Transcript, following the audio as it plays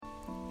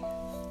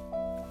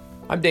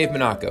I'm Dave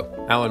Monaco,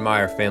 Alan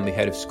Meyer Family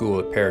Head of School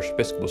at Parish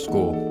Episcopal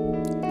School.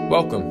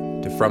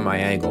 Welcome to From My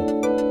Angle.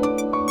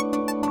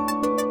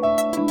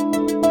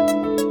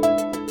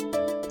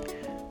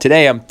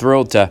 Today I'm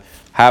thrilled to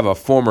have a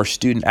former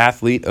student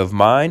athlete of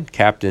mine,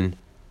 Captain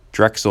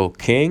Drexel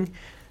King,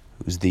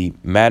 who's the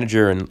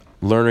manager and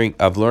learning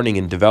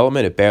and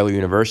development at Baylor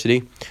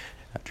University.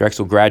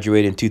 Drexel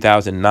graduated in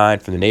 2009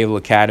 from the Naval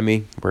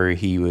Academy, where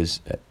he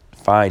was a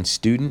fine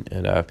student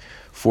and a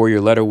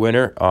four-year letter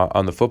winner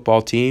on the football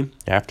team.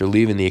 After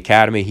leaving the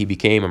academy, he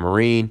became a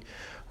Marine,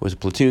 was a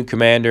platoon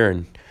commander,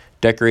 and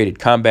decorated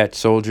combat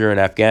soldier in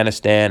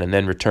Afghanistan, and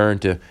then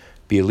returned to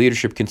be a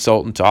leadership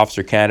consultant to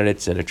officer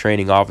candidates and a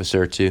training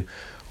officer to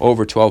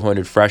over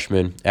 1,200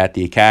 freshmen at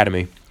the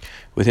academy.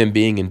 With him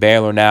being in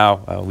Baylor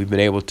now, we've been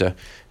able to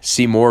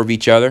see more of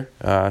each other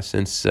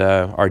since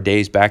our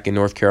days back in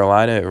North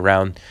Carolina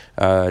around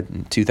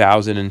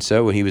 2000 and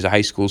so, when he was a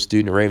high school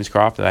student at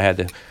Ravenscroft, and I had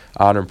the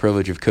honor and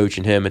privilege of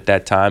coaching him at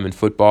that time in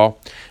football.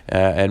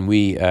 And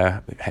we,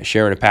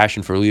 sharing a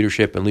passion for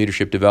leadership and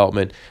leadership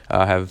development,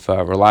 have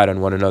relied on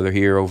one another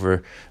here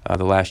over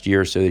the last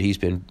year or so that he's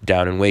been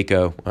down in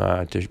Waco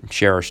to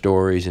share our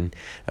stories and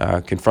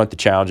confront the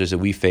challenges that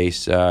we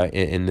face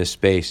in this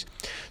space.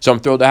 So I'm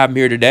thrilled to have him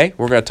here today.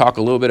 We're going to talk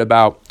a little bit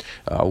about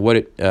what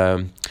it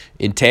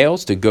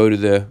entails to go to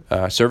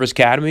the Service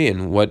Academy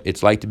and what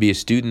it's like to be a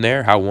student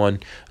there, how one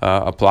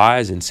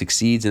applies and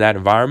succeeds in that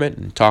environment,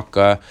 and talk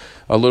a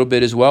little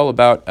bit as well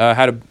about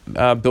how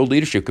to build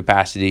leadership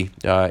capacity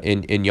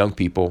in young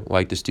people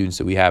like the students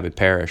that we have at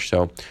Parish.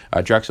 So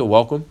Drexel,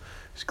 welcome.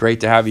 It's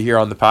great to have you here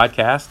on the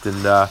podcast,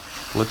 and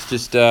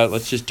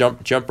let's just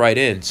jump right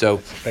in. So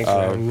thanks for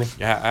having me.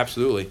 Yeah,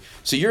 absolutely.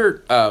 So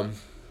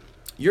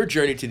your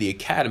journey to the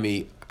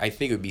academy, I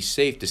think it would be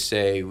safe to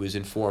say, was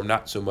informed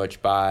not so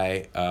much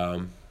by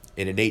an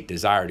innate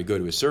desire to go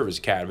to a service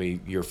academy.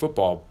 Your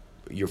football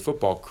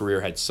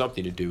career had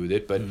something to do with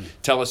it, but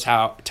tell us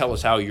how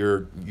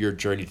your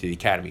journey to the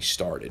academy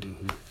started.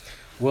 Mm-hmm.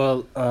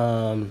 Well,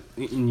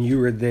 you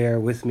were there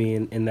with me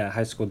in that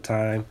high school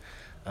time,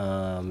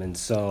 and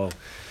so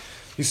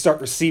you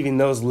start receiving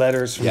those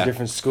letters from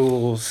different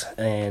schools,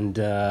 and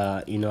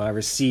I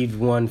received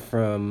one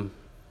from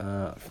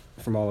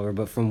all over,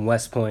 but from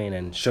West Point,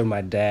 and showed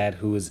my dad,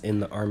 who was in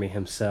the Army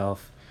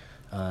himself,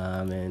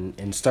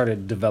 and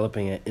started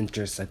developing an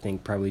interest, I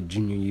think probably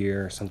junior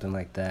year or something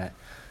like that.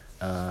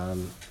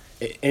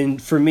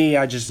 And for me,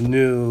 I just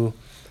knew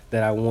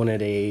that I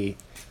wanted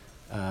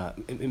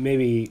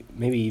maybe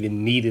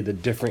even needed a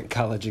different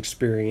college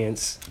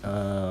experience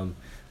that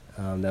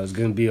was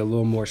going to be a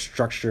little more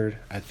structured.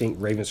 I think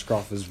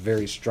Ravenscroft was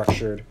very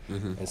structured,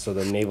 and so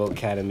the Naval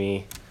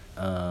Academy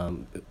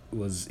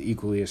was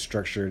equally as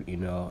structured.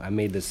 I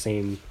made the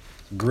same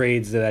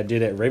grades that I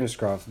did at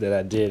Ravenscroft that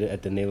I did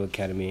at the Naval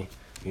Academy,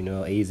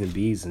 A's and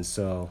B's, and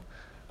so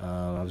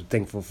I was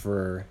thankful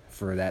for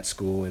that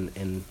school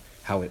and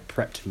how it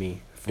prepped me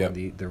for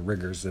the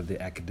rigors of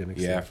the academics.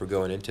 Yeah, for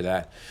going into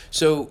that.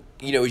 So,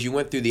 as you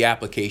went through the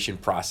application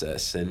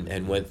process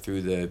and went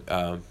through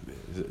the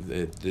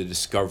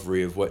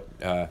discovery of what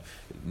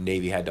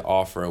Navy had to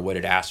offer and what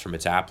it asked from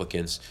its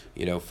applicants,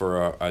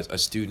 for a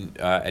student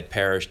at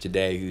Parish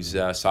today who's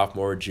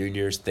sophomore or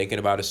juniors thinking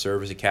about a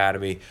service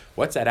academy,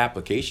 what's that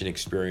application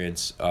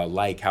experience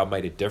like? How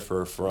might it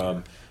differ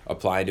from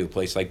applying to a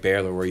place like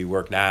Baylor where you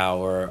work now,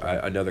 or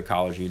another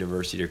college or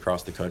university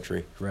across the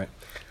country? Right.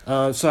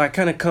 So I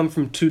kind of come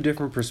from two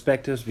different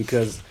perspectives,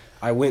 because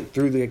I went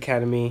through the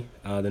academy,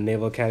 the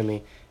Naval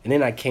Academy, and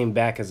then I came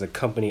back as a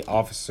company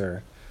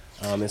officer.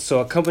 And so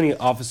a company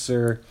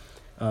officer,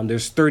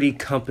 there's 30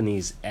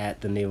 companies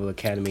at the Naval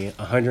Academy,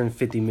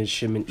 150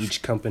 midshipmen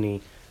each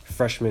company,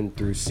 freshman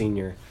through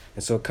senior.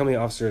 And so a company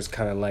officer is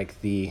kind of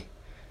like the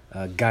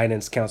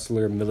guidance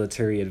counselor,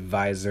 military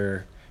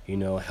advisor,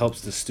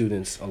 helps the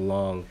students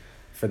along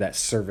for that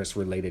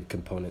service-related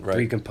component. Right.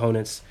 3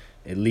 components,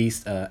 at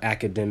least: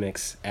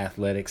 academics,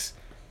 athletics,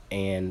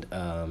 and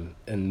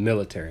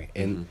military.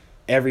 And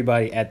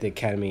everybody at the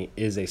academy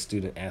is a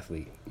student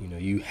athlete.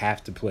 You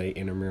have to play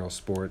intramural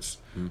sports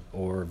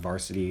or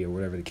varsity or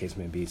whatever the case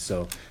may be.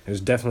 So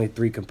there's definitely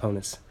 3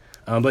 components.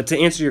 But to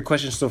answer your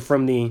question, so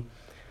from the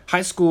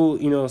high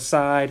school,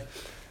 side,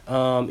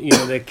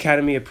 the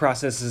academy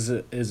process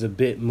is a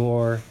bit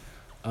more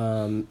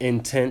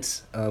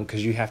intense,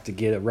 because you have to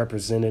get a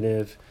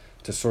representative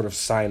to sort of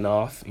sign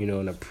off,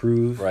 and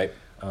approve. Right.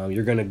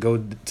 You're going to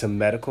go to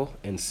medical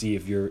and see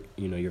if you're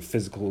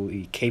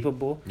physically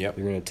capable. Yep.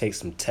 You're going to take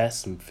some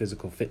tests, some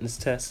physical fitness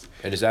tests.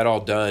 And is that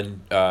all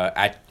done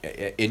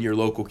in your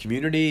local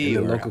community?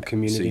 In the local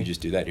community. So you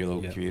just do that in your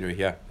local community,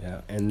 yeah.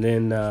 Yeah, and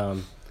then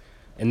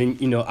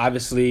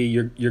obviously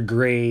your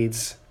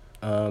grades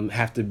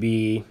have to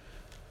be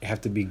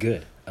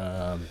good.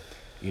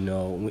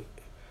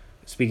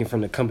 Speaking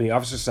from the company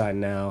officer side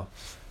now,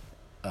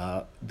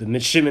 the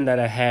midshipmen that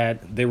I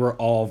had, they were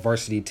all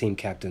varsity team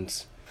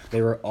captains.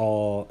 They were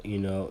all,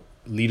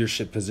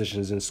 leadership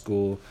positions in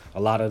school,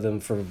 a lot of them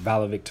for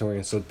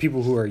valedictorian. So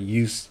people who are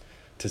used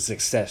to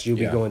success. You'll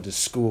be Yeah. going to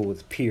school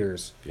with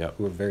peers Yep.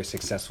 who are very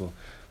successful.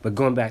 But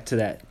going back to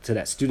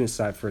that student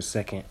side for a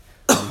second,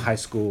 high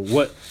school,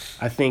 what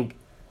I think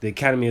the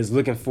academy is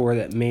looking for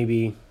that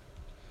maybe,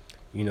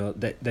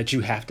 that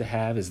you have to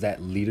have is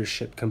that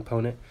leadership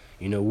component.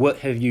 What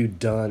have you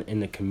done in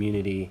the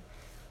community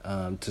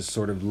to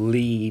sort of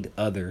lead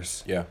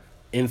others, Yeah.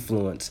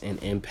 influence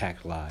and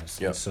impact lives?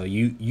 Yep. And so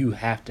you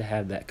have to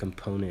have that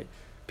component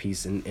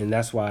piece, and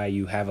that's why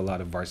you have a lot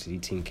of varsity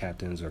team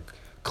captains or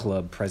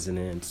club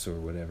presidents or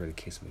whatever the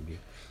case may be.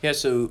 Yeah,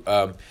 so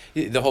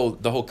the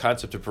whole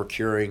concept of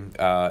procuring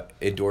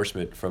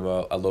endorsement from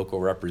a local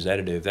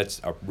representative, that's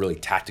a really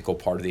tactical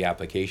part of the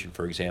application,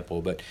 for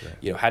example. But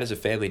Right. how does a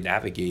family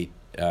navigate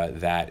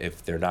that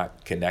if they're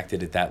not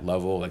connected at that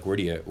level? Like, where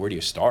do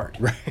you start?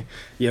 Right.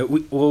 Yeah.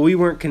 We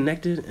weren't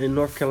connected in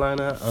North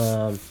Carolina,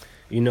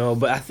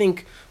 but I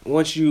think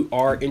once you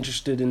are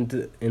interested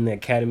in the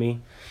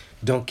academy,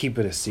 don't keep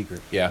it a secret.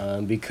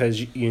 Yeah.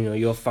 Because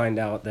you'll find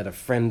out that a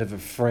friend of a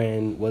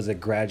friend was a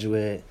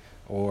graduate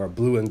or a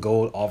blue and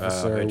gold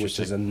officer, which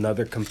interesting. is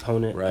another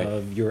component Right.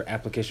 of your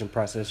application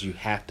process. You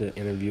have to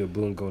interview a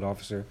blue and gold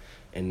officer,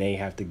 and they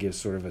have to give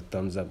sort of a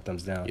thumbs up,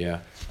 thumbs down. Yeah.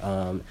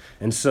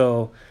 And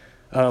so,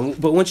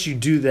 but once you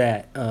do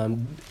that,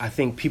 I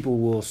think people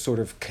will sort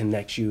of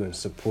connect you and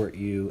support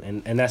you.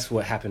 And that's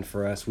what happened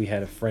for us. We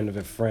had a friend of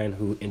a friend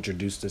who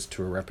introduced us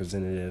to a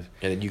representative.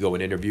 And then you go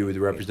and interview with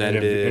the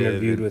representative.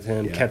 Interviewed with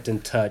him, Yeah. kept in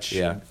touch,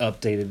 Yeah.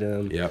 updated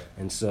him. Yep.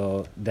 And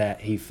so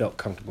that he felt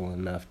comfortable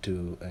enough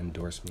to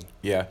endorse me.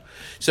 Yeah.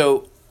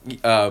 So,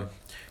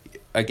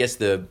 I guess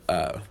the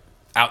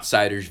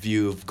outsider's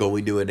view of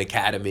going to an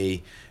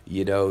academy,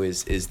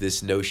 is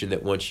this notion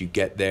that once you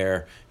get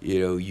there,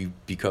 you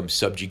become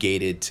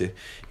subjugated to,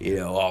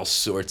 all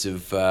sorts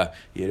of,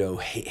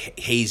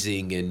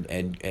 hazing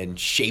and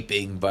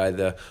shaping by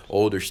the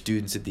older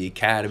students at the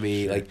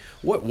academy. Sure. Like,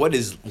 what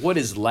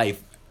is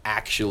life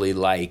actually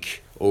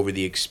like over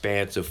the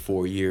expanse of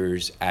 4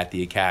 years at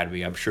the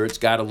academy? I'm sure it's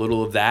got a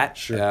little of that,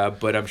 Sure.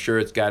 but I'm sure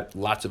it's got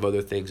lots of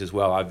other things as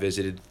well. I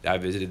visited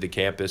the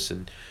campus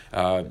and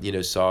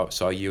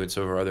saw you and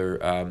some of our other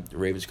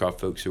Ravenscroft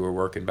folks who are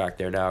working back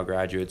there now,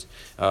 graduates.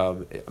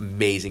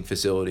 Amazing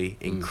facility,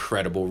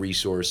 incredible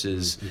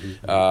resources,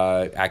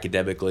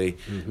 academically.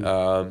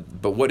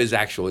 But what is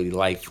actually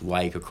life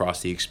like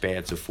across the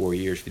expanse of 4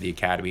 years for the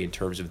academy in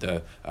terms of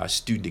the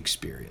student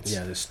experience?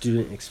 Yeah, the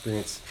student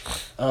experience.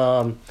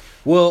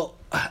 Well,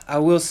 I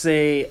will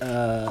say,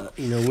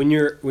 when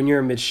you're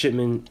a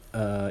midshipman,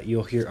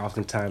 you'll hear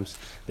oftentimes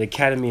the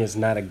academy is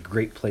not a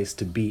great place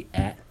to be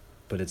at,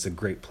 but it's a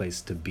great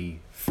place to be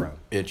from.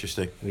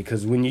 Interesting.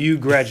 Because when you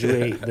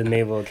graduate the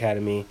Naval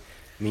Academy,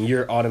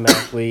 you're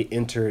automatically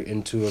entered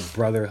into a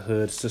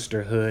brotherhood,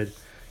 sisterhood,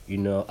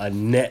 a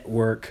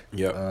network.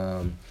 Yep.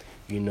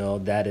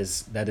 That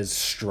is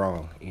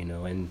strong.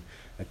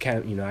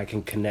 And I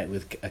can connect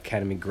with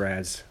academy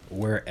grads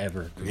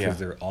wherever because Yeah.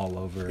 they're all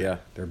over. Yeah.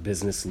 They're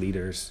business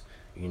leaders.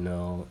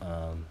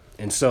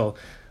 And so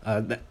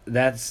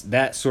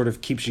that sort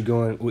of keeps you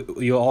going.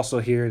 You'll also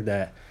hear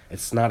that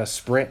it's not a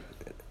sprint,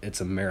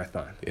 it's a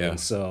marathon. Yeah. And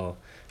so,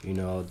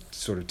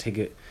 sort of take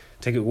it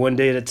one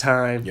day at a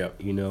time.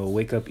 Yep.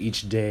 Wake up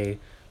each day,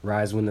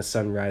 rise when the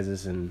sun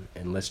rises, and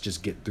let's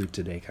just get through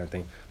today kind of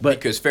thing. But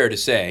Because fair to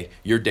say,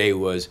 your day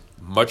was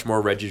much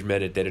more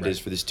regimented than it is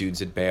Right. for the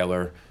students at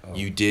Baylor.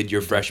 You did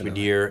your freshman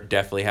definitely. year,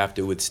 definitely have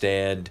to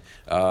withstand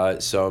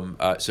some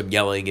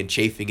yelling and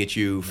chafing at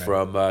you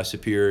from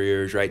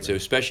superiors, right? So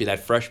especially that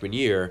freshman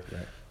year,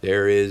 Right.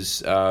 there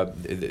is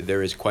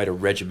quite a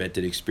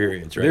regimented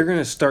experience, right? they're going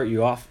to start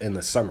you off in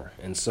the summer.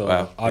 And so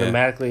Wow, yeah.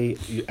 automatically,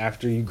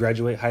 after you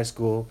graduate high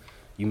school,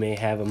 you may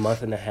have a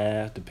month and a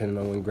half, depending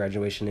on when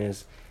graduation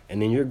is.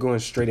 And then you're going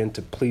straight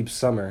into plebe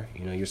summer.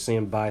 You're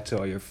saying bye to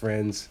all your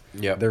friends.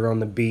 Yep. They're on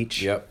the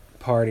beach. Yep.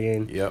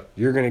 Partying. Yep.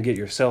 You're going to get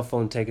your cell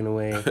phone taken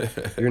away.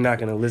 You're not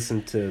going to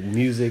listen to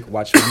music,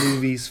 watch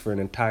movies for an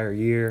entire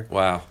year.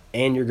 Wow.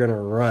 And you're going to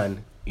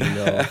run.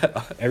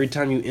 Every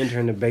time you enter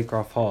into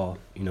Baycroft Hall,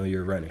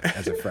 you're running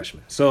as a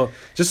freshman. So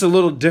just a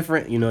little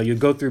different. You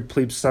go through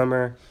plebe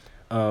summer,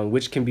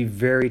 which can be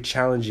very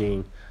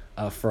challenging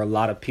for a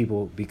lot of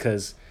people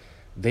because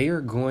they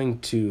are going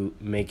to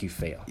make you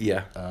fail.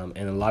 Yeah.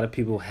 And a lot of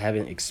people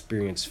haven't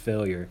experienced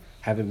failure,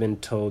 haven't been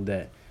told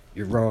that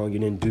you're wrong, you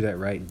didn't do that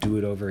right, do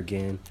it over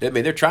again. I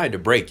mean, they're trying to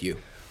break you.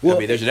 Well,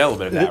 there's an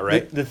element of that,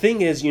 right? The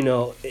thing is,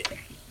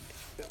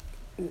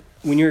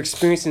 when you're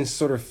experiencing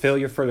sort of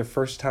failure for the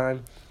first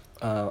time,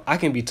 I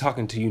can be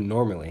talking to you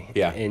normally,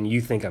 Yeah. and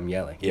you think I'm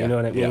yelling. Yeah, You know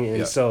what I mean? yeah, And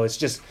yeah. so it's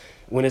just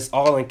when it's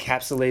all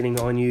encapsulating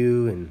on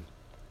you, and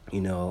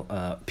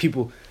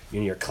people,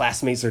 your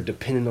classmates are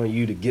depending on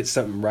you to get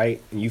something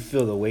right, and you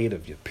feel the weight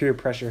of your peer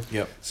pressure.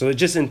 Yep. So it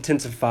just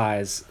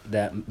intensifies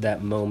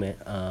that moment.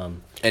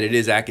 And it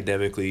is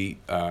academically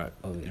yeah.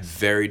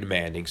 very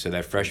demanding. So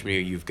that freshman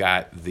year, you've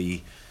got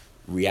the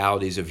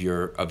realities of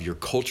your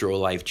cultural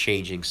life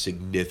changing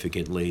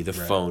significantly. The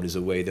Right. phone is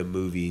away, the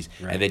movies,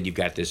 Right. and then you've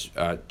got this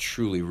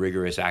truly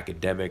rigorous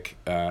academic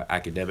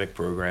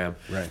program.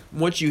 Right.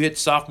 Once you hit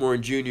sophomore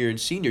and junior and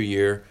senior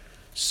year,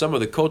 some of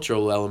the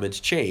cultural elements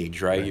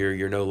change, right? Right.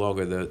 You're no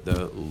longer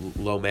the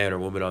low man or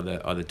woman on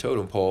the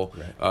totem pole.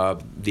 Right.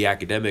 The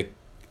academic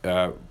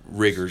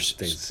rigors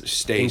Increases.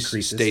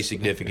 stay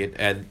significant,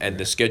 and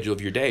the schedule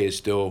of your day is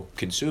still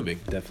consuming.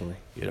 Definitely.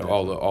 You know,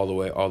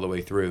 all the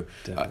way through.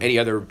 Any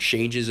other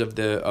changes of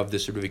the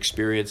sort of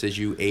experience as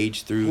you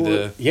age through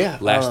the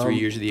last 3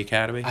 years of the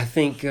academy? I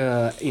think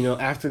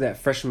after that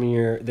freshman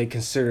year, they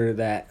consider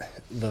that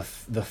the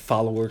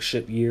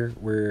followership year,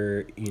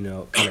 where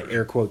kind of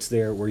air quotes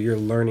there, where you're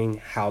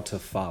learning how to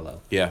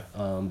follow. Yeah.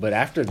 But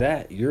after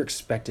that, you're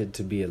expected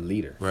to be a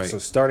leader. Right. So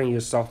starting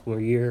your sophomore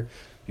year,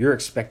 you're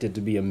expected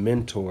to be a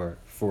mentor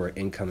for an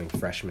incoming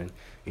freshman.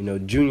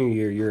 Junior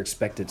year, you're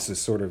expected to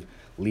sort of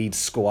lead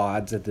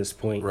squads at this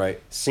point. Right.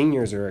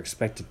 Seniors are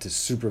expected to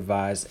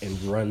supervise and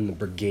run the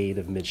brigade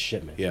of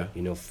midshipmen. Yeah.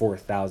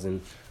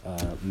 4,000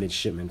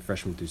 midshipmen,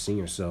 freshmen through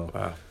seniors. So,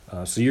 Wow.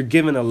 So you're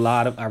given a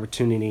lot of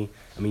opportunity.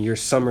 I mean, your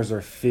summers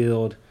are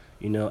filled.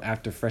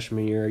 After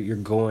freshman year, you're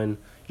going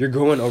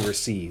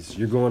overseas.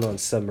 You're going on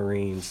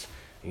submarines.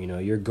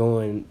 You're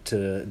going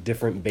to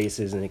different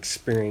bases and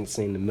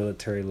experiencing the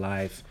military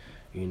life.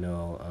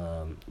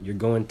 You're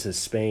going to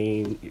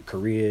Spain,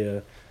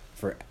 Korea,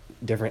 for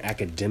different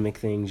academic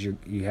things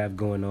you have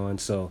going on.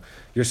 So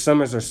your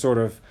summers are sort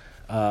of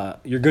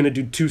you're going to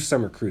do 2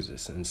 summer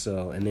cruises, and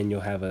then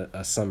you'll have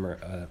a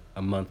summer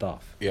a month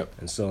off. Yep.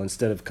 And so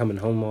instead of coming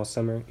home all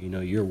summer,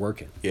 you're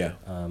working. Yeah.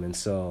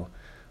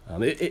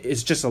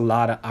 It's just a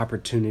lot of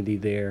opportunity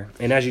there.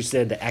 And as you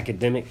said, the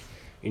academic,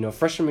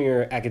 freshman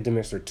year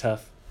academics are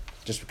tough,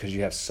 just because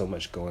you have so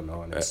much going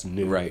on. It's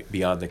new. Right,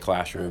 beyond the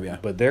classroom, yeah.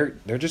 But they're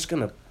just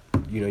gonna,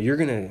 you're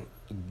gonna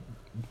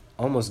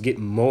almost get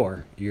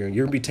more.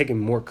 You'll be taking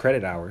more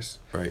credit hours.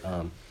 Right.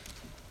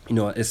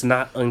 It's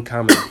not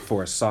uncommon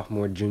for a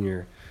sophomore,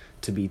 junior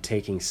to be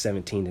taking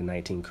 17 to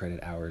 19 credit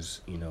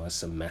hours, a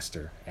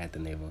semester at the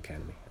Naval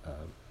Academy.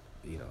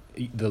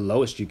 The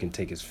lowest you can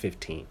take is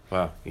 15.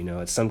 Wow.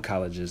 At some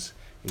colleges,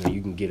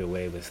 you can get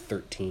away with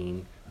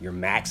 13. Your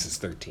max is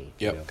 13.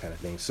 Yep. Kind of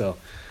thing. So.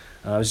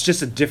 It's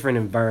just a different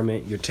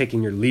environment. You're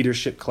taking your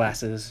leadership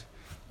classes.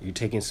 You're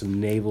taking some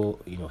naval,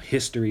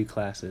 history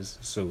classes,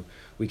 so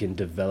we can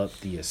develop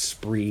the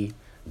esprit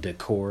de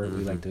corps.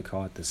 We like to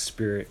call it the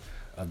spirit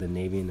of the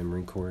Navy and the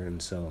Marine Corps. And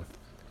so,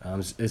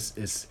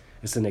 it's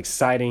an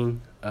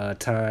exciting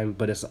time,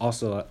 but it's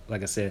also,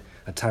 like I said,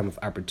 a time of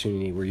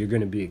opportunity where you're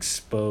going to be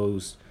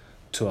exposed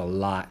to a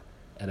lot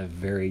at a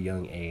very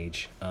young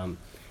age.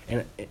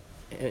 And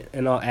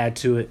I'll add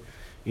to it,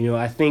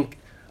 I think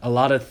a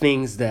lot of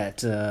things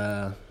that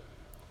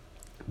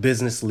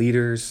business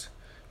leaders,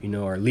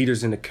 or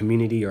leaders in the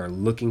community are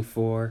looking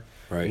for,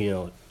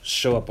 right.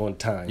 Show up on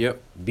time.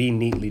 Yep. Be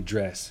neatly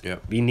dressed.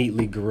 Yep. Be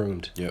neatly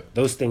groomed. Yep.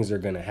 Those things are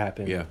going to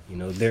happen. Yeah.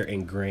 They're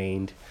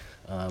ingrained.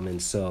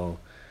 And so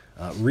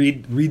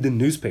read the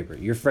newspaper.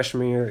 Your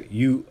freshman year,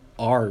 you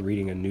are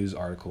reading a news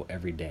article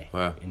every day.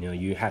 Wow.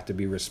 You have to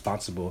be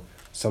responsible.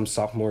 Some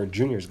sophomore or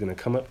junior is going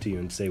to come up to you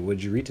and say,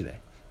 "What'd you read today?"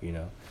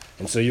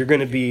 And so you're going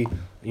to be,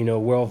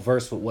 well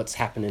versed with what's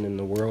happening in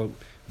the world,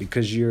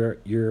 because you're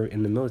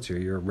in the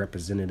military. You're a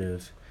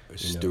representative,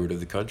 Steward of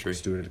the country.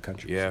 Steward of the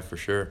country. Yeah, for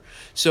sure.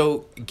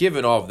 So,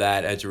 given all of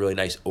that, that's a really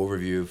nice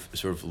overview of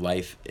sort of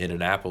life in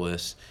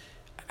Annapolis.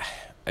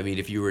 I mean,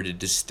 if you were to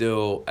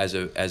distill as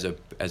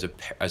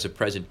a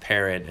present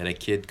parent, and a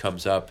kid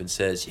comes up and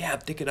says, "Yeah, I'm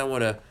thinking I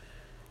want to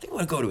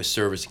go to a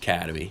service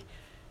academy,"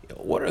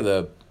 what are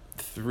the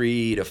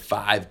 3 to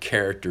 5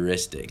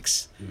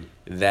 characteristics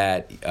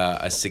that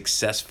a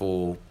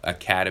successful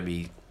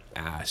academy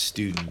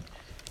student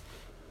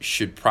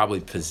should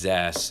probably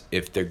possess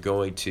if they're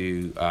going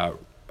to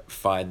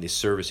find the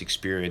service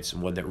experience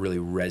and one that really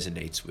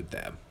resonates with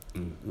them?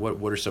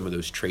 What are some of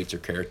those traits or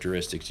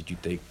characteristics that you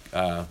think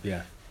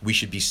we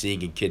should be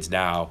seeing in kids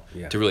now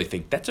to really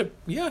think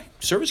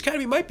service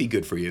academy might be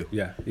good for you?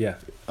 Yeah.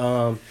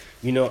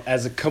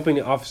 As a company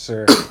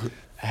officer,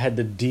 I had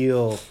to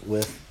deal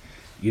with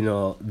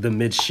the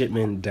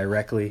midshipmen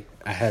directly.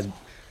 I had,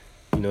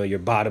 your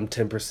bottom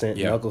 10%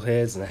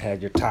 knuckleheads, and I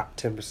had your top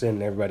 10%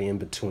 and everybody in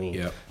between.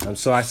 Yep.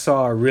 So I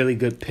saw a really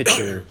good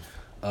picture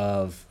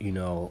of,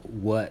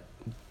 what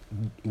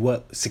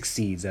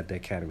succeeds at the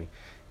academy.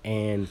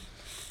 And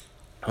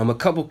a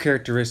couple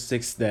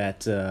characteristics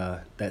that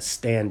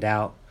stand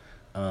out.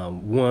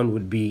 One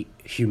would be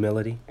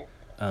humility.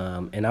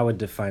 And I would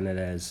define it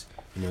as,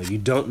 you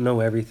don't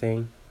know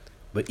everything,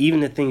 but even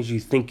the things you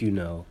think you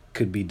know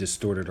could be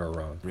distorted or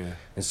wrong. Yeah.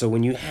 And so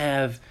when you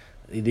have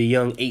the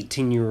young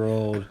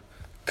 18-year-old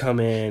come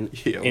in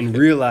and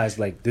realize,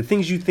 like, the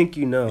things you think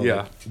you know,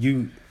 like,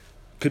 you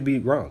could be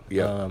wrong.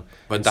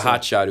 But the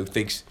hotshot who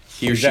thinks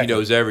he or she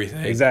knows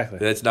everything,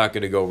 that's not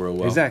going to go real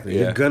well. Exactly.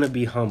 You're going to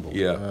be humble.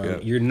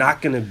 You're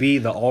not going to be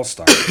the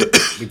all-star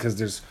because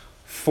there's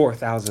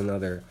 4,000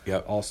 other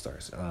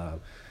all-stars.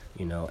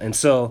 And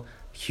so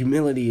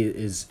humility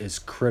is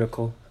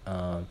critical.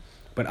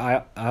 But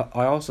I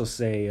also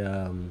say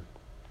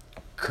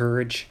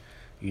courage,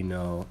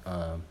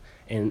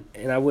 and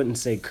I wouldn't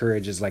say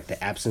courage is like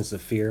the absence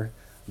of fear,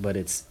 but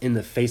it's in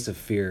the face of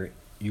fear,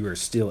 you are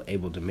still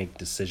able to make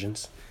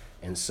decisions,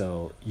 and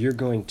so you're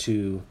going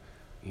to,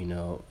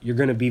 you're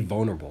going to be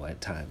vulnerable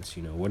at times.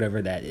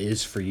 Whatever that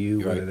is for you,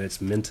 Right. whether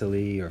that's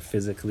mentally or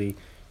physically,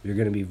 you're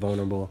going to be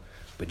vulnerable.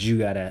 But you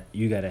gotta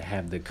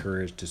have the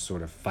courage to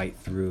sort of fight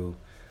through,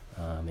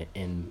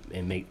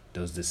 and make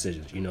those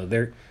decisions.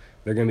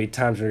 There are going to be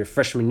times in your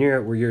freshman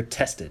year where you're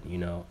tested.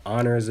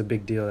 Honor is a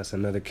big deal. That's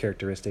another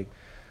characteristic.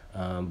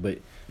 But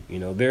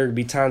there will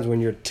be times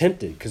when you're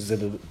tempted because the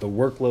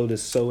workload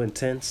is so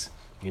intense.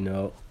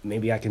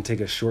 Maybe I can take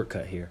a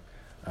shortcut here,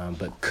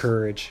 but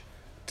courage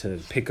to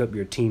pick up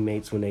your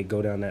teammates when they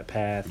go down that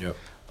path, Yep.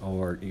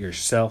 or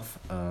yourself,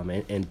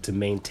 and to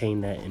maintain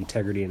that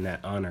integrity and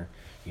that honor.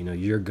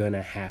 You're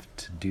gonna have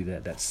to do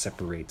that. That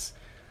separates,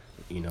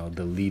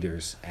 the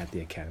leaders at the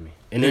academy.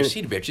 And there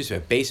seems to be just a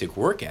basic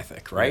work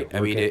ethic, right? Yeah,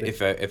 I mean, work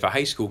ethic. if a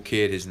high school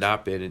kid has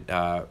not been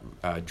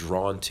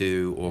drawn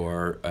to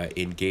or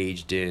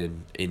engaged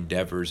in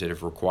endeavors that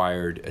have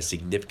required a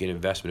significant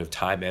investment of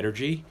time,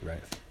 energy, Right.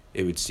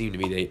 it would seem to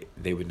me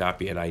they would not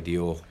be an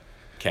ideal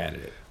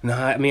candidate. No,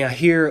 I mean, I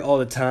hear all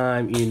the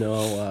time,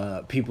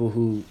 people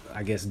who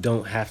I guess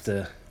don't have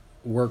to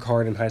work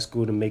hard in high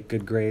school to make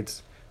good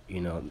grades.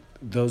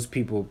 Those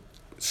people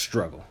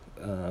struggle,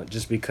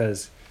 just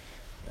because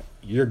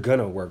you're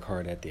gonna work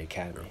hard at the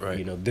academy.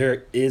 Right.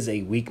 There is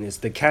a weakness.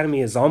 The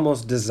academy is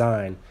almost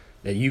designed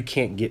that you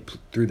can't get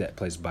through that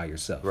place by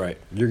yourself. Right.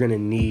 You're gonna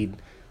need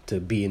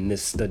to be in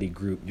this study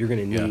group. You're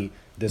gonna Yeah. need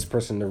this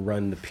person to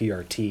run the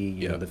PRT,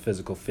 Yeah. the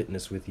physical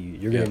fitness with you.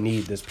 You're gonna Yeah.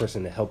 need this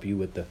person to help you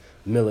with the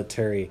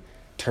military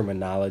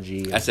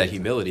terminology. That's that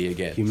humility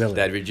again. Humility.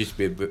 That would just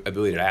be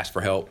ability to ask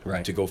for help,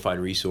 Right. to go find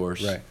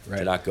resource, Right.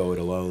 to not go it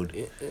alone.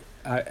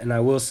 And I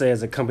will say,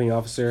 as a company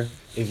officer,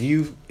 if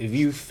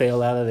you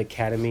fail out of the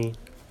academy,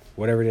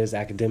 whatever it is,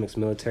 academics,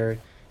 military,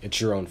 it's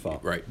your own fault.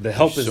 Right. The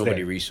help There's is so there.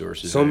 many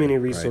resources. So there. many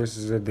Right.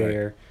 resources are Right.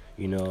 there.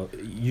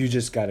 You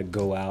just got to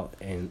go out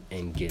and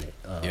get it.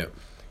 Yep.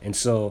 And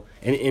so,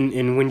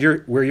 and when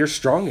you're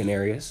strong in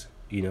areas,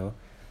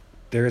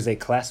 there is a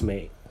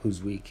classmate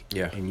who's weak.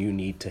 Yeah. And you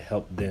need to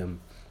help them,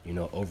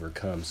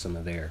 overcome some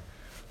of their,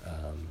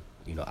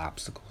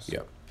 obstacles. Yeah.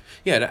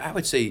 Yeah, and I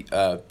would say,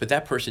 but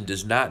that person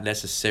does not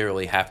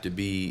necessarily have to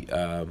be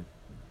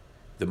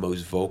the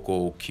most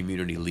vocal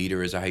community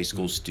leader as a high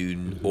school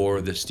student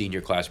or the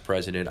senior class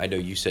president. I know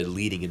you said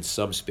leading in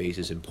some space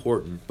is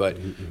important, but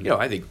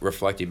I think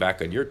reflecting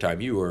back on your time,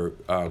 you were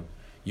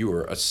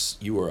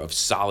of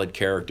solid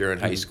character in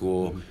high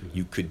school.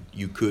 You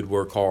could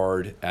work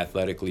hard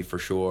athletically for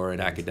sure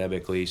and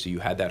academically, so you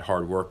had that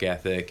hard work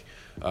ethic.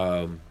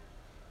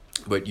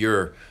 But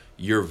your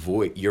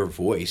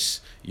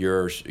voice,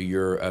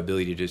 your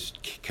ability to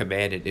just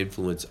command and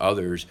influence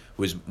others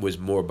was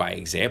more by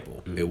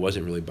example. It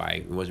wasn't really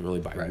by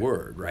Right.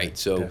 word, right?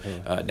 So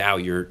Definitely. now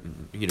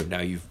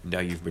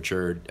you've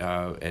matured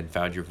and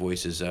found your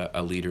voice as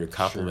a leader to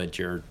complement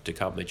your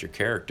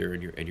character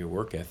and your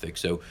work ethic.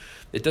 So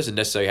it doesn't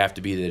necessarily have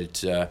to be that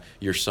it's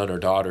your son or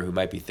daughter who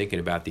might be thinking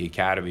about the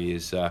academy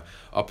is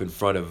up in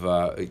front of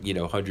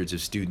hundreds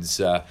of students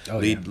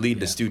leading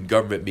the student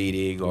government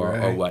meeting or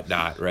Right.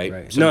 whatnot, right?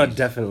 Right. Some No, of these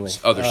definitely.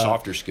 Other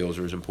softer skills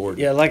are as important.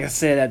 Yeah, like I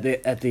said,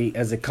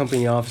 as a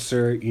company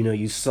officer,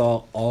 you saw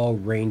all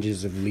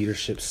ranges of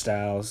leadership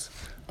styles.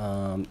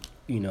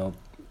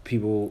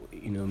 People,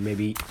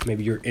 maybe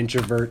you're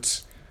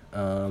introverts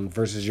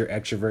versus your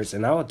extroverts,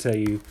 and I will tell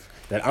you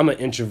that I'm an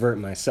introvert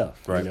myself.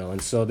 Right.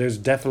 And so there's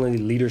definitely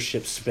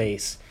leadership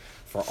space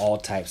for all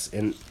types.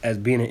 And as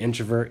being an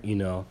introvert,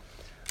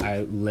 I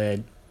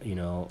led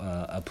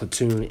a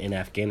platoon in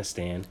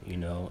Afghanistan.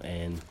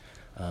 And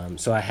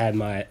so I had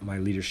my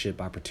leadership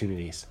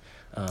opportunities.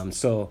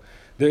 So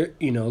there,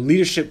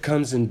 leadership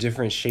comes in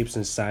different shapes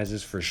and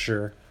sizes for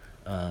sure.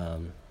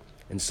 And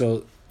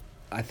so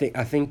I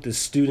think the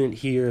student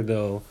here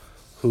though,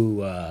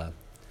 who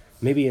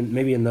maybe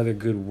another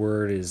good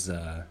word is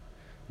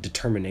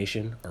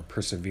determination or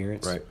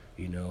perseverance. Right.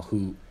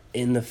 Who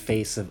in the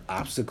face of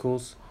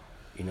obstacles,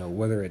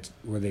 whether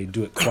they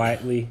do it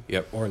quietly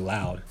Yep. or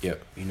loud,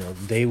 Yep.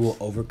 they will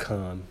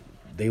overcome.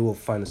 They will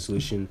find a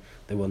solution.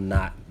 They will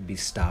not be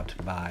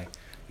stopped by,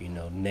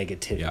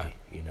 negativity.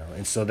 Yeah.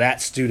 And so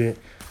that student,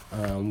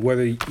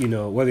 whether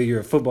you're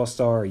a football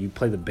star or you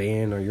play the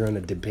band or you're on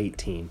the debate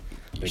team,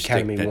 the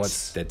academy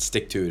wants that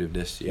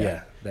stick-to-itiveness.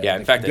 Yeah. that-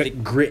 In fact, I that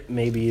think grit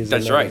maybe is.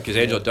 that's another- right, because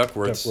Angela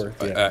Duckworth's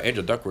yeah.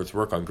 Duckworth's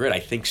work on grit, I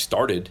think,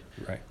 started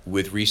Right.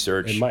 with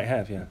research It might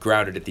have, yeah.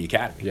 grounded at the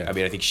academy. Yeah. I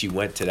mean, I think she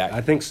went to that.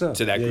 I think so.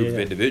 To that Yeah, group yeah, of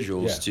yeah.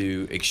 individuals Yeah.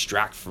 to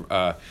extract from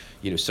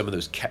some of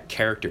those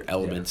character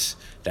elements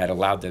that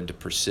allowed them to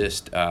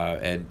persist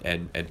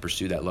and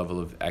pursue that level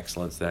of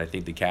excellence that I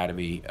think the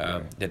academy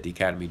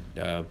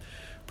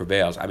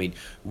prevails. I mean,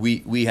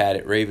 we had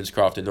at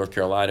Ravenscroft in North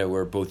Carolina,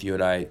 where both you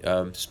and I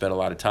spent a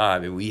lot of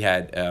time, and we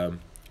had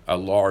a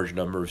large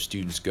number of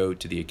students go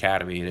to the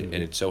academy, and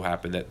it so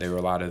happened that there were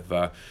a lot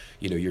of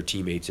your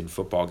teammates and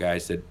football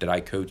guys that I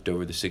coached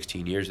over the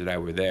 16 years that I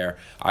were there.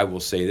 I will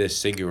say this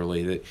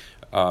singularly,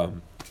 that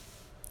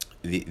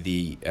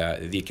the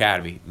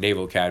academy,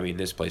 Naval Academy in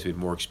this place, we had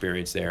more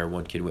experience there.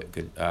 One kid went,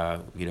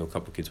 a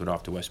couple kids went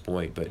off to West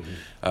Point, but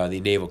the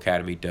Naval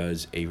Academy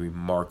does a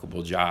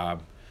remarkable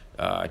job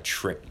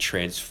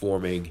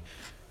transforming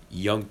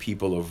young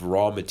people of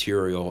raw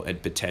material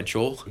and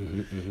potential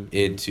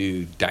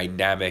into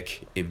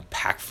dynamic,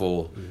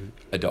 impactful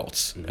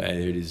adults.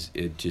 It's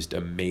just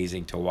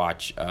amazing to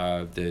watch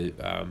the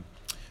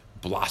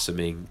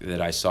blossoming that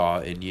I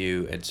saw in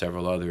you and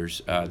several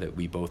others that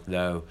we both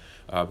know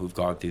who've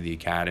gone through the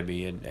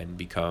academy and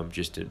become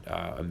just an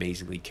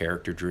amazingly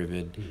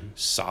character-driven,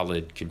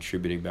 solid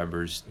contributing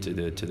members to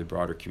the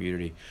broader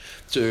community.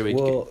 So I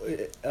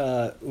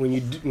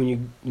mean, when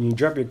you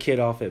drop your kid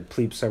off at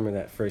Plebe Summer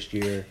that first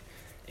year,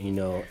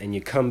 and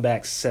you come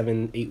back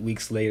 7-8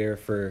 weeks later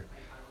for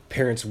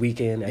Parents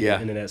Weekend at the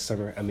end of that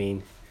summer. I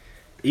mean,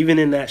 even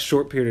in that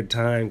short period of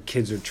time,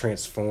 kids are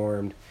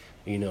transformed.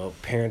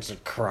 Parents are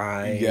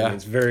crying. Yeah. And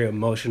it's very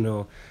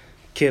emotional.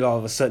 Kid all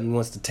of a sudden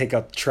wants to take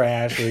out the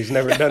trash, or he's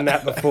never done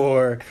that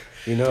before.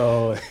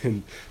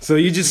 And so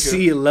you just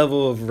see a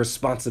level of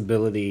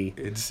responsibility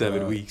in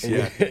 7 weeks.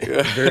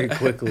 Very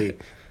quickly.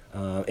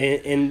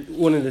 And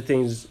one of the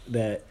things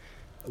that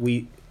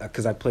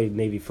because I played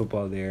Navy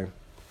football there,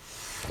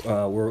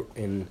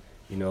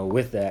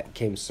 with that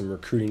came some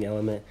recruiting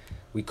element.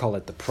 We call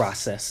it the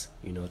process.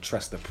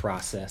 Trust the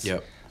process.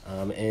 Yep.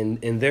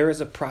 And there is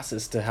a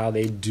process to how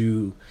they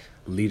do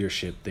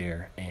leadership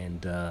there,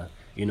 and a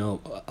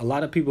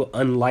lot of people,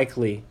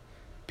 unlikely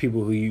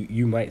people who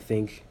you might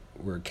think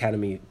were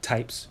academy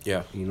types.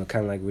 Yeah.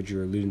 Kind of like what you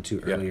were alluding to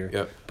earlier.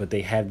 Yep. But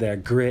they have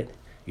that grit.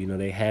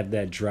 They have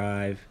that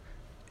drive.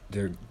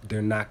 They're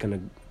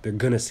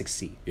gonna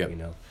succeed.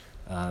 Yep.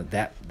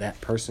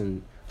 That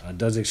person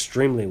does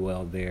extremely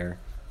well there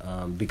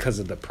because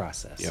of the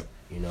process. Yep.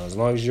 As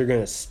long as you're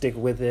gonna stick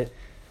with it,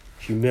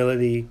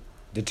 humility,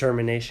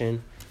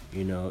 determination,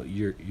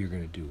 you're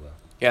gonna do well.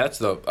 Yeah, that's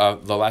the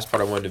last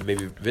part I wanted to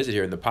maybe visit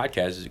here in the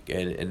podcast,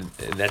 and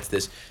that's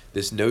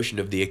this notion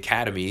of the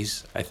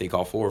academies. I think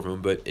all four of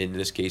them, but in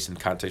this case, in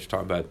context,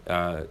 we're talking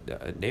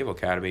about Naval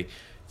Academy.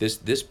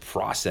 This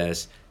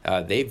process,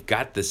 they've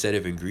got the set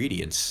of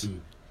ingredients,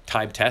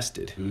 time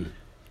tested,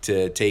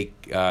 to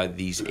take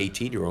these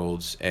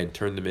 18-year-olds and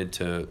turn them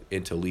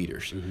into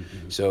leaders.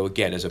 So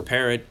again, as a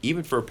parent,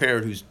 even for a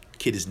parent whose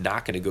kid is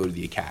not going to go to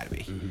the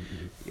academy,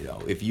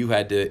 if you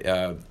had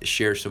to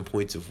share some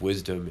points of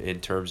wisdom in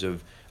terms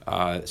of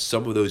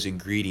some of those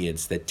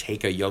ingredients that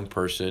take a young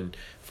person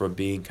from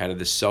being kind of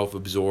the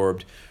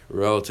self-absorbed,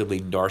 relatively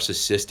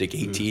narcissistic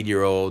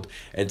 18-year-old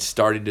and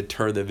starting to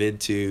turn them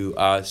into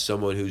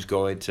someone who's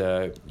going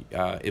to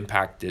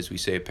impact, as we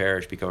say, a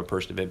parish, become a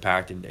person of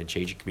impact and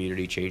change a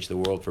community, change the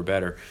world for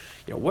better.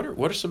 What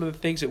are some of the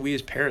things that we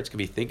as parents can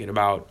be thinking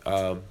about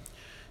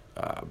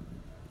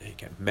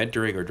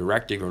mentoring or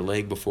directing or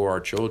laying before our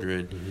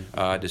children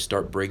to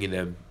start bringing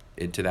them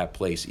into that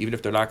place, even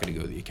if they're not going to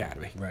go to the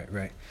academy?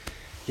 Right.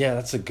 Yeah,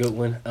 that's a good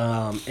one.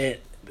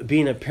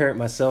 Being a parent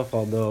myself,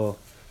 although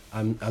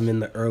I'm in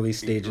the early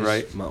stages.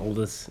 Right. My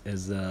oldest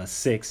is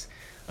 6,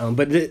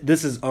 but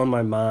this is on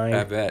my mind.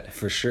 I bet.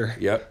 For sure.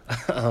 Yep.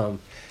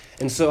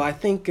 And so I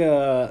think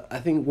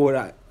what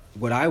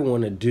I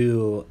want to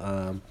do,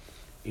 and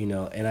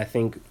I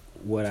think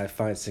what I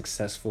find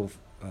successful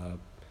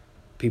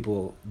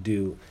people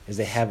do is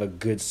they have a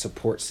good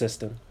support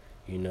system.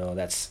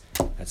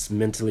 That's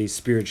mentally,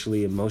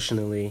 spiritually,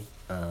 emotionally.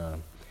 I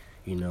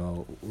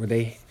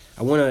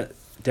want to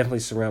definitely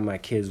surround my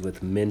kids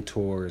with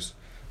mentors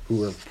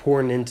who are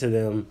pouring into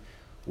them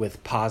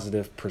with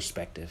positive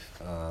perspective.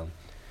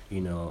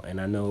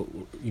 And I know,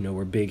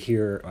 we're big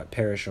here at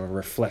Parish on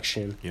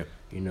reflection, Yep.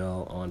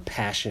 On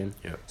passion.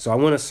 Yep. So I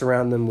want to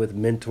surround them with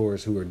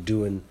mentors who are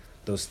doing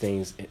those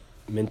things.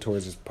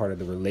 Mentors is part of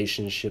the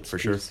relationships For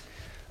sure. piece.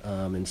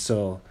 And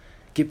so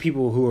get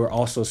people who are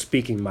also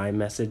speaking my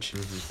message,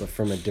 but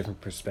from a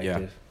different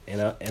perspective.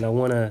 Yeah. And I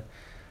want to,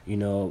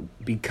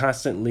 be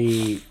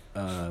constantly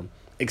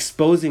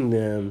exposing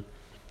them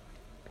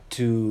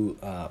to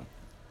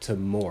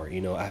more.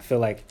 I feel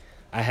like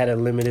I had a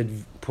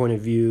limited point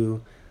of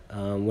view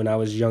when I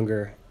was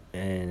younger,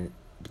 and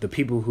the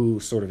people who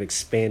sort of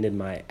expanded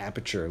my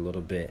aperture a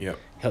little bit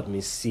helped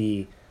me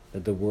see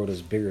that the world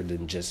is bigger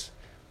than just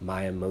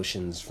my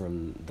emotions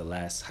from the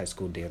last high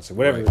school dance or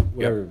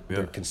whatever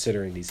they're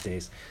considering these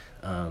days.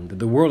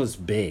 The world is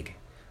big,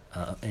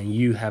 and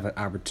you have an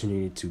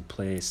opportunity to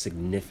play a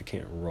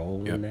significant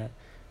role in that.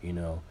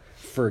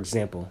 For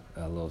example,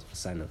 a little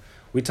side note,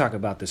 we talk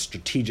about the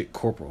strategic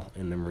corporal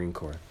in the Marine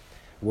Corps,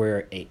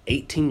 where a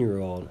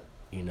 18-year-old,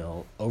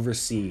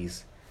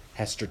 overseas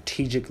has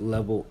strategic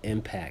level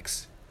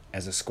impacts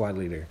as a squad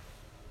leader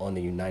on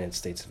the United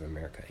States of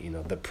America.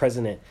 The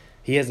president,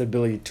 he has the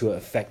ability to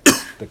affect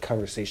the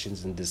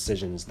conversations and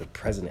decisions the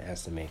president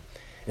has to make.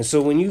 And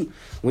so when you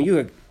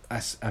I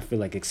feel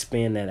like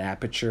expand that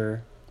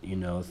aperture,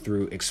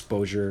 through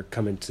exposure,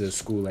 coming to a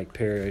school like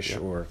Parish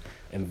or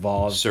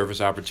involved service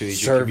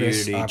opportunities,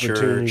 community,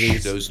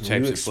 church, those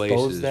types of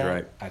places,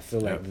 right? I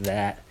feel like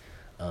that,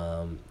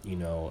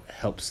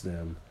 helps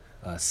them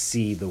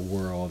see the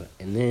world,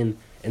 and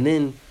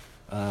then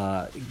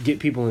get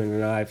people in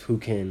their life who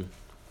can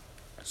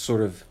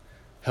sort of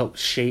help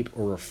shape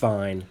or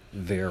refine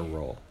their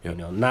role. Yep.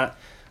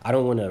 I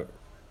don't want to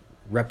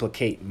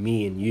replicate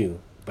me and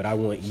you, but I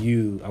want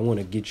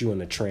to get you on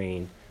the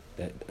train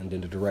that and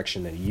in the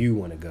direction that you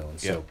want to go. And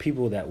so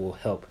people that will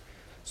help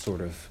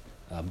sort of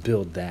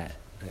build that.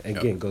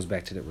 Again, goes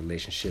back to the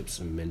relationships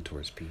and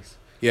mentors piece.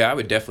 Yeah, I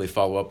would definitely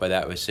follow up by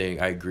that with saying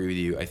I agree with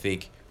you. I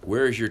think,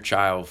 where is your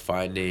child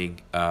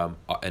finding an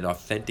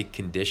authentic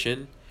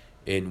condition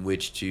in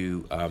which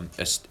to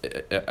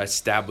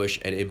establish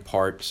and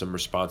impart some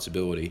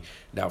responsibility?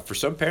 Now, for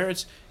some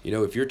parents,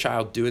 if your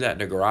child doing that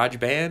in a garage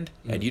band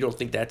and you don't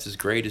think that's as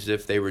great as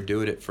if they were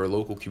doing it for a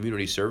local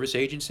community service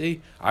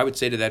agency, I would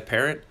say to that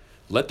parent,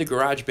 let the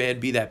garage band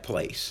be that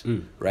place,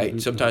 right? Mm-hmm.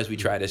 Sometimes we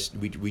try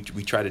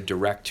to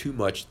direct too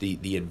much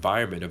the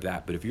environment of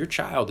that. But if your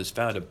child has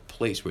found a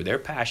place where their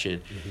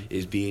passion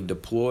is being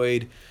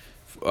deployed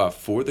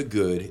for the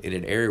good in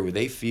an area where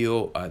they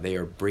feel they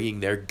are bringing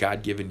their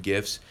God-given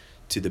gifts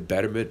to the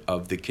betterment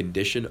of the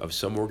condition of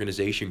some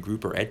organization,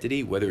 group, or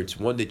entity, whether it's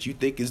one that you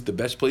think is the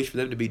best place for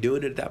them to be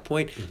doing it at that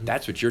point,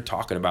 that's what you're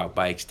talking about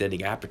by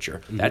extending aperture.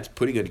 That's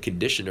putting a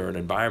condition or an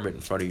environment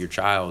in front of your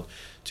child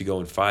to go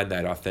and find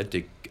that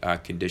authentic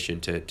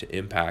condition to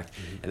impact.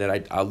 And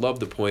then I love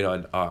the point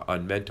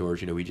on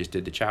mentors. We just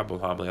did the chapel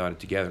homily on it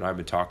together, and I've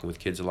been talking with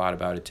kids a lot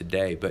about it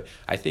today. But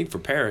I think for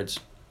parents,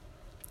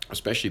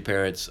 especially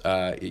parents,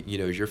 as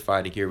you're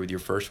finding here with your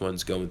first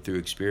ones going through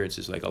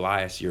experiences like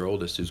Elias, your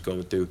oldest, who's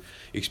going through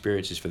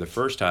experiences for the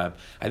first time,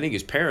 I think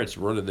as parents,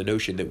 we're under the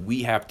notion that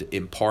we have to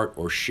impart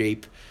or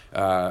shape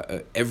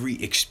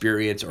every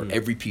experience or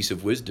every piece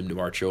of wisdom to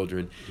our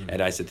children.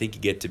 And as I think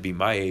you get to be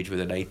my age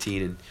with a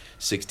 19 and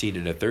 16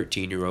 and a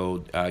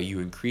 13-year-old, you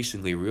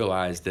increasingly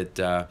realize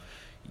that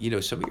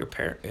some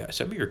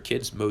of your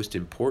kids' most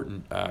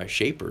important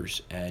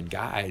shapers and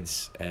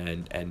guides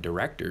and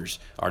directors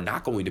are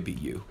not going to be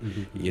you,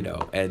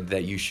 and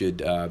that you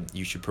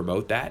should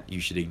promote that. You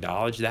should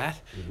acknowledge that.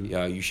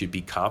 You should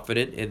be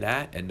confident in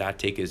that and not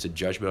take it as a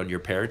judgment on your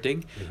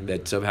parenting,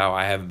 that somehow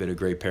I haven't been a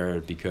great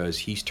parent because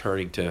he's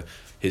turning to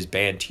his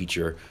band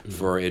teacher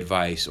for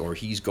advice, or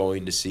he's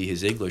going to see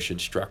his English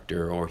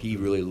instructor, or he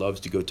really loves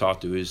to go talk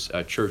to his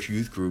church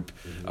youth group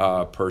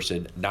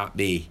person, not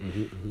me.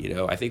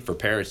 I think for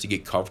parents to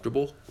get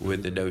comfortable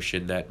with the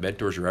notion that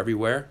mentors are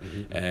everywhere,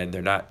 and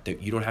they're not.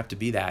 You don't have to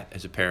be that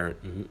as a parent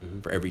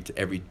for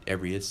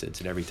every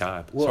instance and every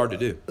time. It's hard to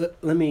do.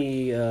 Let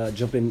me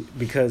jump in,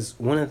 because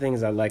one of the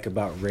things I like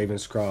about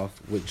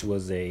Ravenscroft, which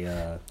was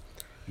a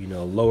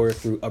lower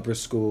through upper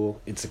school,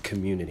 it's a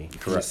community.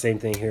 Correct. The same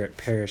thing here at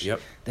Parish. Yep.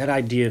 That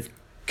idea of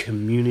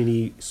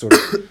community, sort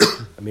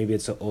of, maybe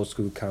it's an old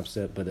school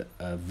concept, but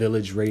a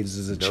village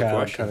raises a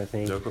child kind of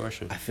thing. No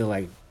question. I feel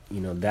like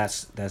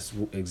that's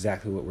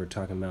exactly what we're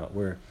talking about.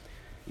 Where,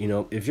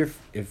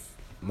 if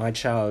my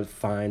child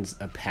finds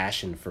a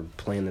passion for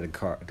playing the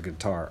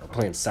guitar or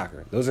playing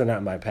soccer, those are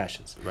not my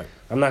passions. Right.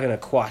 I'm not gonna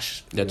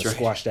squash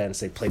that and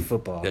say play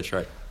football. That's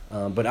right.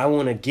 But I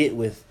want to get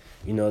with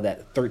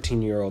that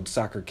 13-year-old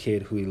soccer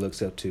kid who he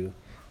looks up to.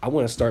 I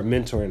want to start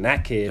mentoring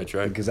that kid. That's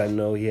right. Because I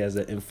know he has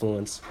an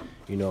influence,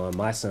 on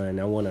my son.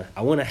 I want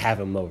to have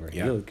him over.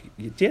 Yeah.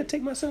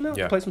 Take my son out,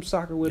 Yeah. play some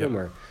soccer with him,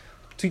 or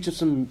teach him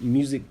some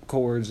music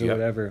chords or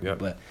whatever. Yeah.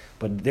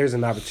 But there's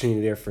an opportunity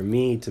there for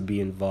me to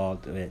be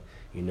involved in,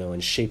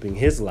 in shaping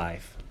his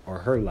life or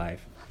her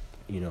life,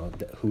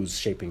 who's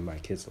shaping my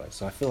kid's life.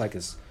 So I feel like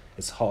it's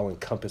all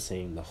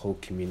encompassing the whole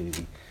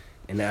community,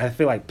 and I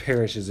feel like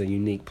Parish is a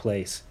unique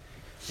place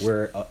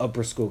where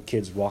upper school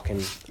kids walking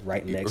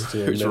right next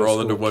to it's all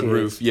under one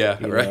roof.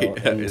 Yeah,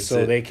 right. And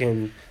so they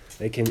can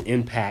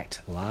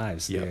impact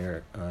lives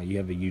there. You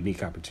have a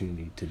unique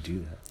opportunity to do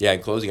that. Yeah,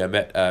 in closing, I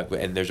met,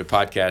 and there's a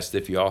podcast,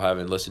 if you all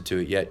haven't listened to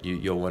it yet,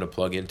 you'll want to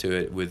plug into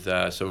it with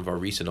some of our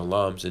recent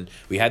alums. And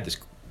we had this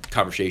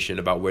conversation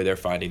about where they're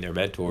finding their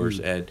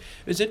mentors. And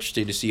it's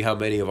interesting to see how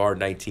many of our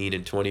 19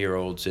 and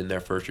 20-year-olds in their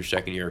first or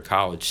second year of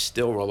college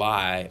still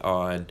rely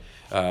on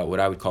what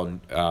I would call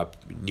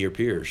near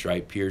peers,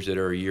 right? Peers that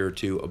are a year or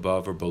two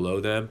above or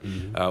below them,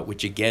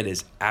 which again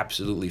is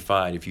absolutely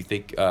fine. If you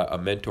think a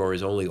mentor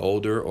is only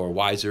older or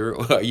wiser,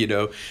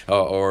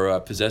 or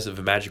possessive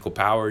of magical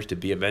powers to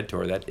be a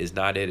mentor, that is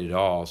not it at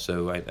all.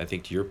 So I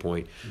think to your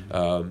point,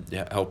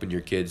 helping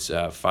your kids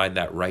find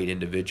that right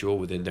individual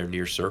within their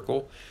near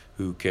circle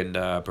who can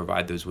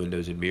provide those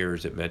windows and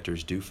mirrors that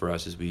mentors do for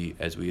us as we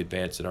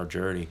advance in our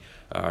journey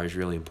is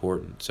really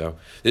important. So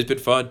it's been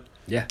fun.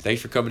 Yeah.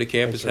 Thanks for coming to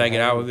campus,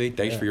 hanging out with me.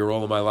 Thanks for your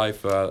role in my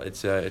life.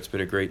 It's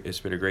been a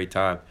great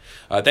time.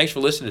 Thanks for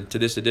listening to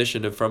this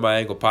edition of From My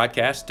Angle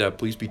podcast.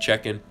 Please be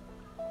checking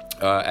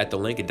at the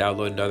link and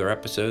downloading other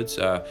episodes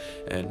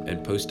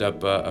and post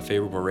up a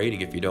favorable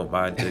rating if you don't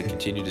mind, to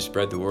continue to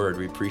spread the word.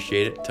 We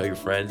appreciate it. Tell your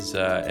friends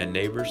and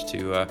neighbors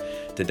to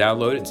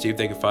download it and see if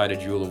they can find a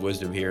jewel of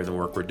wisdom here in the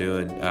work we're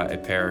doing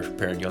at Parish,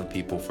 preparing young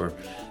people for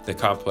the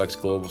complex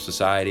global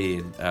society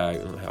and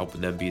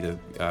helping them be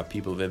the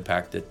people of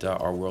impact that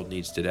our world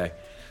needs today.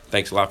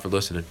 Thanks a lot for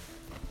listening.